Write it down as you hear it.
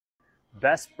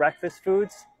Best breakfast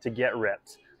foods to get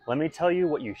ripped. Let me tell you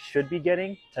what you should be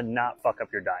getting to not fuck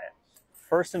up your diet.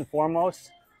 First and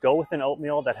foremost, go with an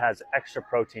oatmeal that has extra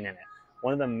protein in it.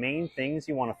 One of the main things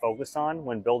you want to focus on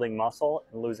when building muscle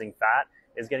and losing fat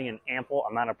is getting an ample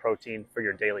amount of protein for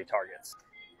your daily targets.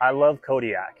 I love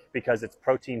Kodiak because it's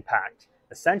protein packed.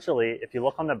 Essentially, if you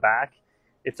look on the back,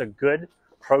 it's a good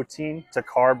protein to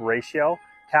carb ratio.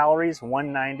 Calories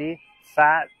 190,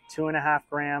 fat 2.5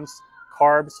 grams,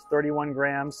 carbs 31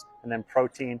 grams, and then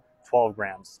protein 12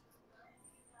 grams.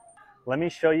 Let me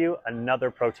show you another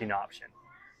protein option.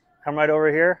 Come right over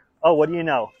here. Oh, what do you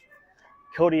know?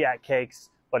 Kodiak cakes,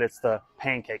 but it's the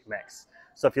pancake mix.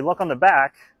 So if you look on the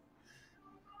back,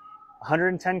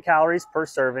 110 calories per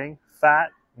serving, fat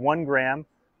 1 gram,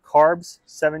 carbs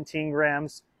 17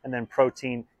 grams, and then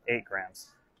protein 8 grams.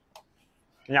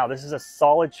 Now this is a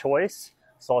solid choice,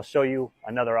 so I'll show you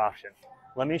another option.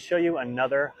 Let me show you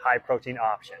another high protein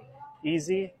option.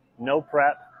 Easy, no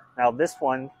prep. Now this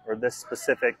one, or this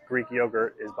specific Greek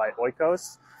yogurt, is by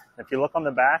Oikos. If you look on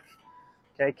the back,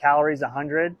 okay, calories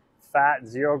 100, fat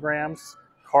 0 grams,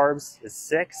 carbs is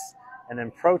 6, and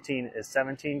then protein is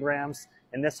 17 grams.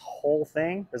 In this whole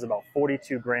thing, there's about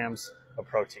 42 grams of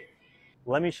protein.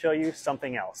 Let me show you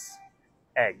something else.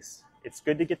 Eggs. It's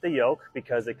good to get the yolk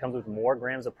because it comes with more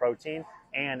grams of protein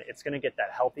and it's going to get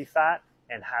that healthy fat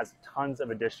and has tons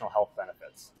of additional health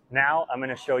benefits. Now I'm going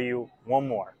to show you one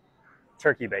more,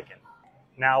 turkey bacon.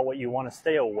 Now what you want to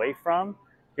stay away from,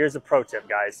 here's a pro tip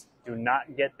guys, do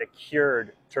not get the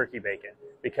cured turkey bacon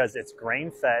because it's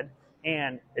grain fed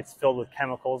and it's filled with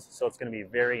chemicals, so it's going to be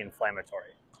very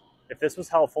inflammatory. If this was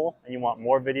helpful and you want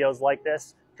more videos like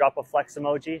this, drop a flex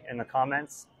emoji in the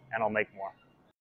comments and I'll make more.